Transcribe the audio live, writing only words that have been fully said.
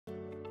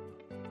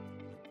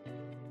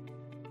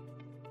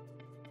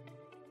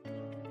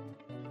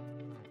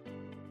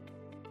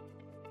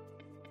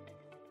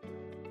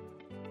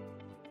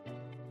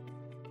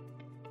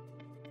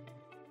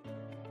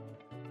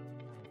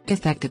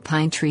Effect of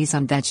pine trees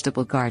on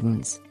vegetable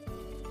gardens.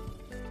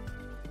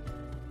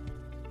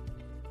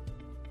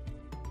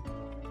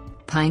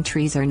 Pine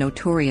trees are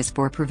notorious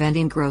for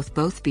preventing growth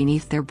both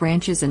beneath their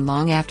branches and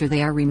long after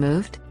they are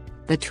removed.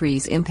 The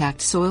trees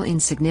impact soil in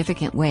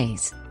significant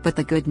ways, but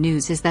the good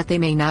news is that they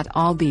may not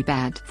all be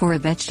bad for a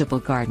vegetable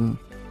garden.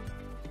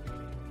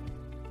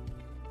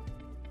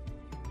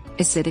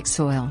 Acidic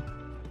soil.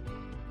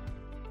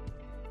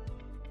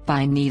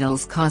 Pine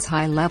needles cause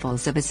high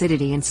levels of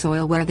acidity in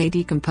soil where they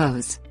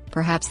decompose,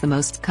 perhaps the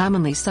most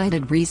commonly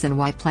cited reason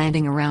why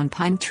planting around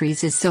pine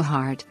trees is so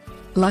hard.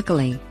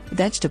 Luckily,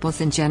 vegetables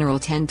in general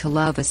tend to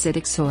love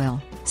acidic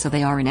soil, so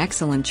they are an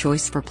excellent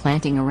choice for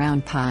planting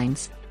around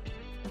pines.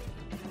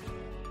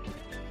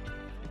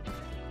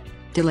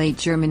 Delayed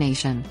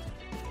germination.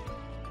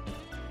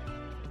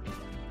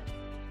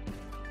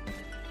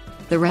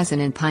 The resin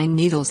in pine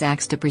needles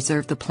acts to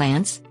preserve the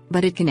plants,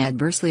 but it can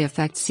adversely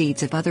affect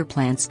seeds of other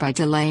plants by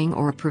delaying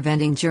or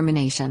preventing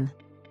germination.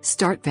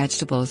 Start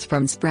vegetables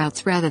from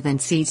sprouts rather than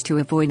seeds to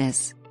avoid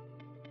this.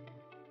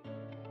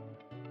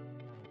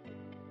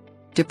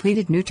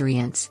 Depleted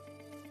nutrients.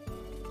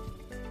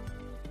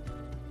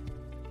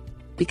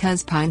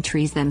 Because pine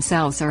trees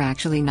themselves are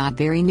actually not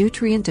very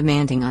nutrient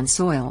demanding on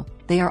soil,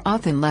 they are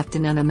often left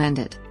in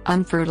unamended,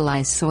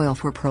 unfertilized soil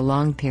for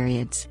prolonged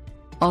periods.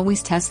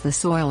 Always test the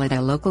soil at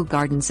a local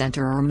garden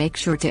center or make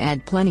sure to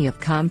add plenty of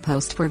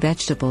compost for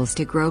vegetables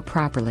to grow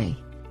properly.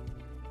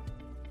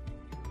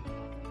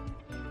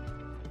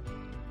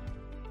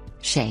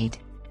 Shade.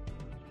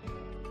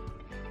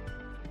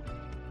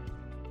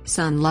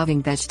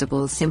 Sun-loving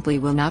vegetables simply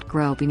will not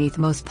grow beneath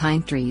most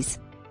pine trees.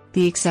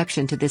 The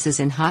exception to this is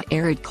in hot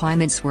arid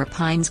climates where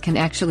pines can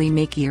actually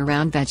make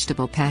year-round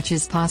vegetable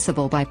patches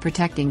possible by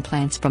protecting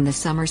plants from the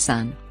summer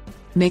sun.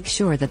 Make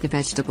sure that the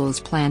vegetables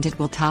planted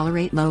will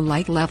tolerate low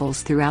light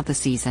levels throughout the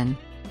season.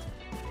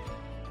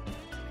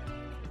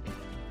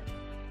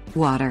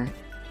 Water.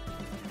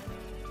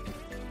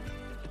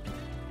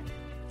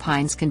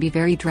 Pines can be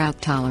very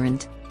drought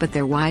tolerant, but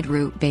their wide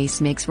root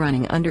base makes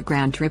running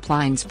underground drip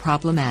lines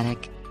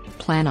problematic.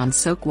 Plan on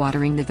soak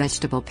watering the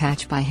vegetable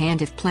patch by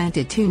hand if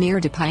planted too near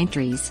to pine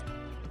trees.